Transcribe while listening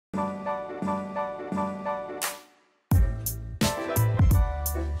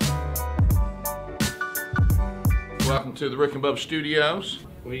Welcome to the Rick and Bubba Studios.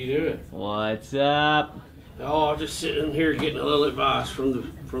 What are you doing? What's up? Oh, I'm just sitting here getting a little advice from the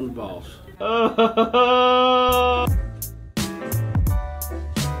boss. Oh.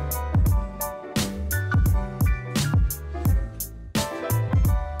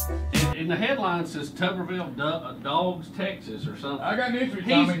 And the headline says Tuberville Dogs, Texas or something. I got news for you, He's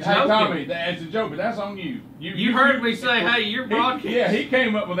Tommy. Hey, joking. Tommy, that's a joke, but that's on you. You heard me say, hey, you're broadcasting. Yeah, he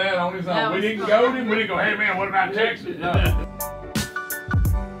came up with that on his own. We didn't go to him. We didn't go, hey, man, what about Texas? No.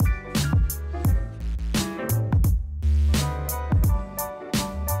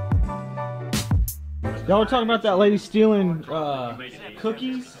 Y'all were talking about that lady stealing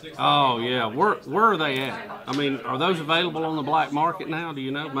cookies? Oh, yeah. Where are they at? I mean, are those available on the black market now? Do you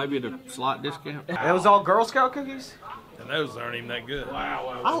know? Maybe at a slight discount? It was all Girl Scout cookies? And those aren't even that good.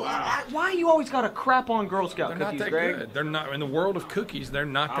 Why you always got to crap on Girl Scout They're cookies, not that Greg? good. They're not in the world of cookies. They're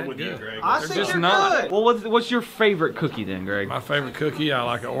not that good. Greg. I They're think just they're not. good. Well, what's your favorite cookie then, Greg? My favorite cookie, I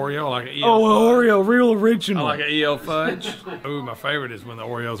like an Oreo. I like an EL. Oh, Oreo, real original. I like an EL fudge. Ooh, my favorite is when the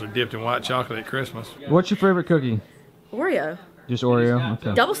Oreos are dipped in white chocolate at Christmas. What's your favorite cookie? Oreo. Just Oreo.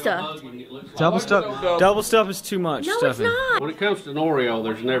 Okay. Double stuffed. Double stuff is too much. No, stuffing. it's not. When it comes to an Oreo,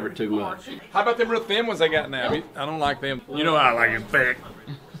 there's never too much. How about them real thin ones they got now? I don't like them. You know I like it thick.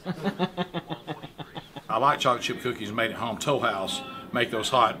 I like chocolate chip cookies made at home. Toll House, make those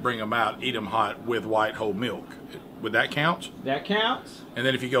hot, bring them out, eat them hot with white whole milk. Would that count? That counts? And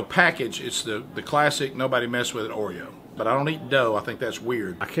then if you go package, it's the classic, nobody mess with it Oreo. But I don't eat dough. I think that's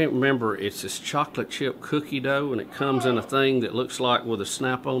weird. I can't remember. It's this chocolate chip cookie dough, and it comes in a thing that looks like with a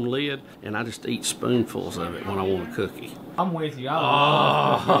snap-on lid, and I just eat spoonfuls of it when I want a cookie. I'm with you.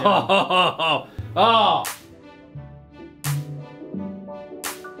 Oh!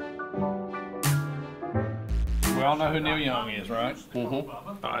 We all know who Neil Young is, right?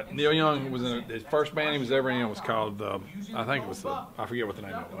 Mm-hmm. Neil Young was in his first band he was ever in was called, I think it was I forget what the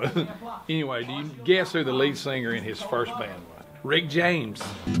name of it was. Anyway, do you guess who the lead singer in his first band was? Rick James.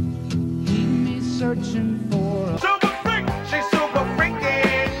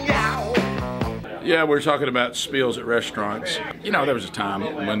 Yeah, we're talking about spills at restaurants. You know, there was a time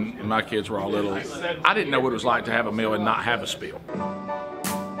when my kids were all little. I didn't know what it was like to have a meal and not have a spill.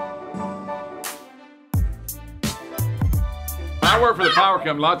 I work for the power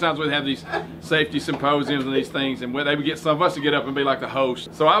company. A lot of times we'd have these safety symposiums and these things, and they would get some of us to get up and be like the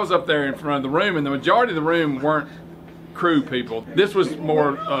host. So I was up there in front of the room, and the majority of the room weren't crew people. This was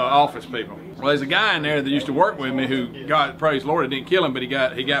more office people. Well, there's a guy in there that used to work with me who, God praise the Lord, it didn't kill him, but he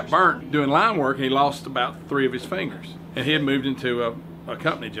got burnt doing line work, and he lost about 3 of his fingers. And he had moved into a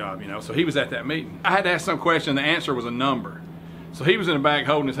company job, you know, so he was at that meeting. I had to ask some question, the answer was a number. So he was in the back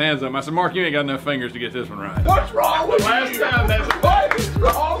holding his hands up. I said, Mark, you ain't got enough fingers to get this one right. What's wrong with you? What is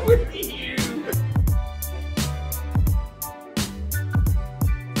wrong with you?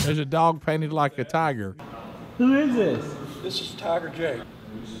 There's a dog painted like a tiger. Who is this? This is Tiger Jake.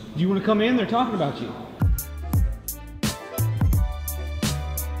 Do you want to come in? They're talking about you.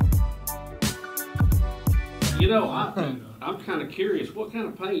 You know, I'm kind of curious. What kind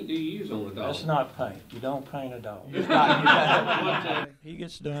of paint do you use on the dog? That's not paint. You don't paint a dog. He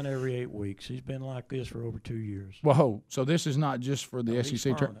gets done every 8 weeks. He's been like this for over 2 years. Whoa, so this is not just for the He's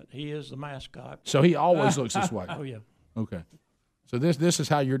SEC tournament. permanent. He is the mascot. So he always looks this way. Oh, yeah. Okay. So this is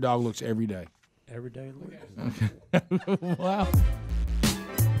how your dog looks every day. Every day. Wow.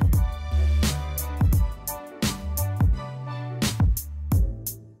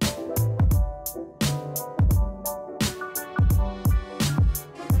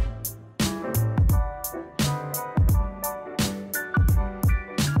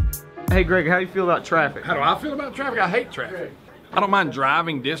 Hey, Greg, how do you feel about traffic? How do I feel about traffic? I hate traffic. I don't mind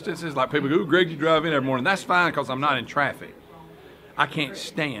driving distances. Like people go, ooh, Greg, you drive in every morning. That's fine because I'm not in traffic. I can't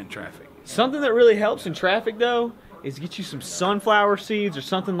stand traffic. Something that really helps in traffic, though, is get you some sunflower seeds or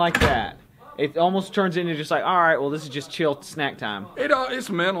something like that. It almost turns into just like, all right, well, this is just chill snack time. It's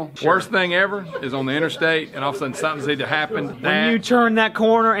mental. Worst thing ever is on the interstate, and all of a sudden something's need to happen. When you turn that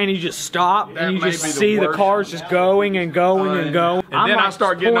corner and you just stop and you just see the cars just going and going and going. And then I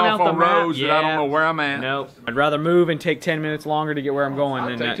start getting off on roads that I don't know where I'm at. Nope. I'd rather move and take 10 minutes longer to get where I'm going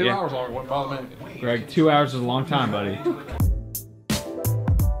than Take that. 2 hours longer, wouldn't bother me. Greg, 2 hours is a long time, buddy.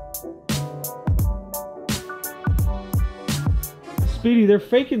 Speedy, they're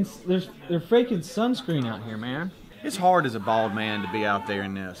faking sunscreen out here, man. It's hard as a bald man to be out there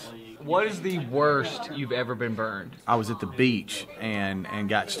in this. What is the worst you've ever been burned? I was at the beach and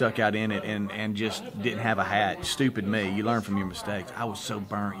got stuck out in it and just didn't have a hat. Stupid me. You learn from your mistakes. I was so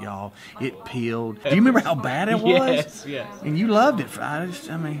burnt, y'all. It peeled. Do you remember how bad it was? Yes. And you loved it. I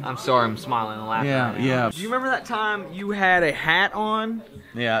mean. I'm sorry, I'm smiling and laughing. Yeah, right now. yeah. Do you remember that time you had a hat on?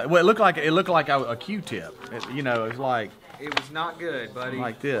 Yeah. Well, it looked like a Q-tip. You know, it was like. It was not good, buddy.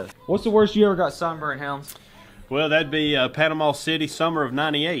 Like this. What's the worst you ever got sunburned, Helms? Well, that'd be Panama City, summer of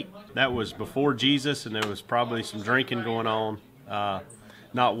 '98. That was before Jesus, and there was probably some drinking going on.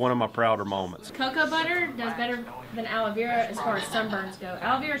 Not one of my prouder moments. Cocoa butter does better than aloe vera as far as sunburns go.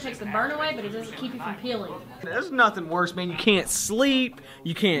 Aloe vera takes the burn away, but it doesn't keep you from peeling. There's nothing worse, man. You can't sleep.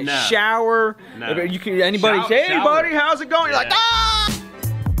 You can't No. shower. No. You can, anybody say, "Hey, buddy, how's it going?" You're like, "Ah!"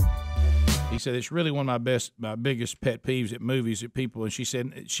 He said it's really one of my biggest pet peeves at movies at people. And she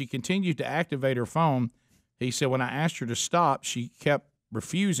said she continued to activate her phone. He said when I asked her to stop, she kept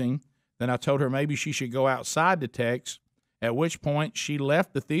refusing. Then I told her maybe she should go outside to text, at which point she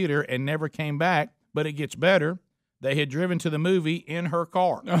left the theater and never came back. But it gets better. They had driven to the movie in her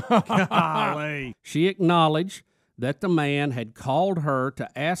car. She acknowledged that the man had called her to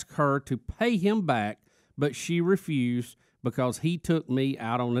ask her to pay him back, but she refused because he took me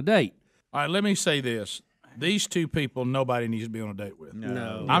out on a date. All right, let me say this. These two people, nobody needs to be on a date with.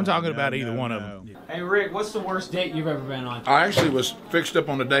 No. I'm talking about either one of them. Hey, Rick, what's the worst date you've ever been on? I actually was fixed up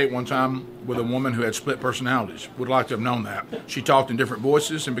on a date one time with a woman who had split personalities. Would like to have known that. She talked in different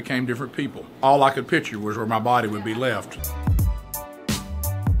voices and became different people. All I could picture was where my body would be left.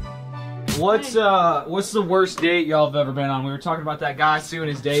 What's the worst date y'all have ever been on? We were talking about that guy suing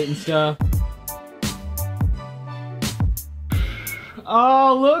his date and stuff.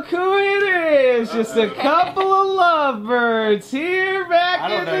 Oh, look who it is! Just a couple of lovebirds here back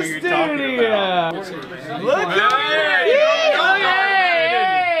in the studio. Look who it is!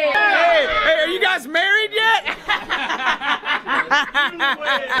 Hey, are you guys married yet?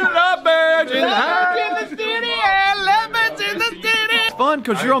 Lovebirds in the studio. Lovebirds in the studio. It's fun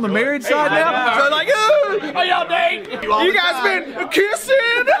because you're on the married side now. So like, ooh, are y'all dating? You guys been kissing?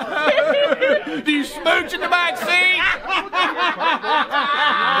 Do you smooch in the back seat?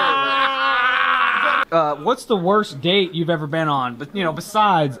 What's the worst date you've ever been on? But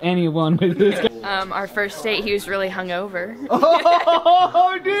besides anyone with this guy. Our first date, he was really hungover.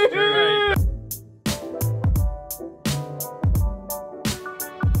 Oh, dude!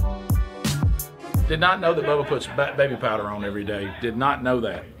 Did not know that Bubba puts baby powder on every day. Did not know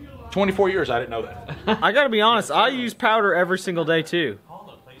that. 24 years, I didn't know that. I gotta be honest, I use powder every single day too.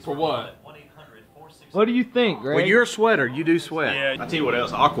 For what? What do you think, Greg? Well, you're a sweater. You do sweat. I tell you what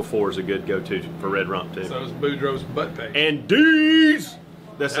else, Aquaphor is a good go-to for red rump too. So is Boudreaux's butt paste. And D's.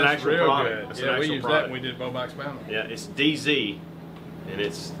 That's an actual real product. good. That's Yeah, an we actual used product. that when we did Bobox Bound. Yeah, it's DZ, and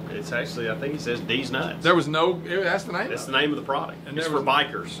it's actually, I think it says D's nuts. There was no. That's the name. That's of the name of the product. And It's there for was-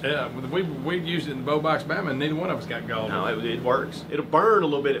 bikers. Yeah, we used it in the Bobox Bama, and neither one of us got gold. No, it works. It'll burn a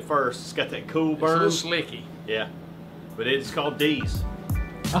little bit at first. It's got that cool It's a burn. little slicky. Yeah, but it's called D's.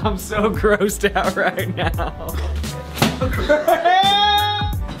 I'm so grossed out right now.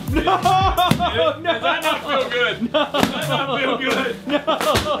 No! Does that not feel good? No. Does that not feel good? No!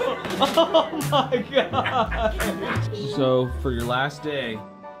 Oh my god! So, for your last day,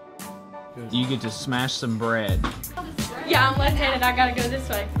 you get to smash some bread. Yeah, I'm left-handed. I gotta go this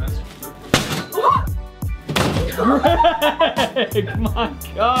way. Greg! My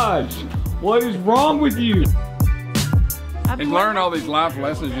gosh! What is wrong with you? And learn all these life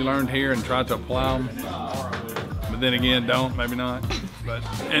lessons you learned here and try to apply them. But then again, don't, maybe not.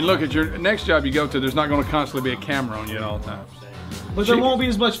 And look, at your next job you go to, there's not going to constantly be a camera on you at all times. But there won't be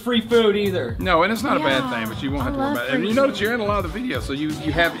as much free food either. No, and it's not a bad thing, but you won't have to worry about it. And you know that you're in a lot of the videos, so you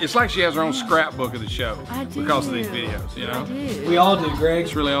have, it's like she has her own scrapbook of the show because of these videos, you know? We all do, Greg.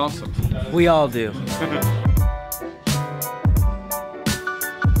 It's really awesome. We all do.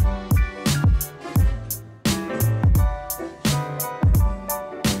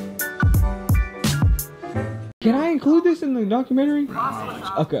 Can I include this in the documentary?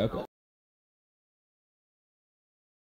 Okay, okay.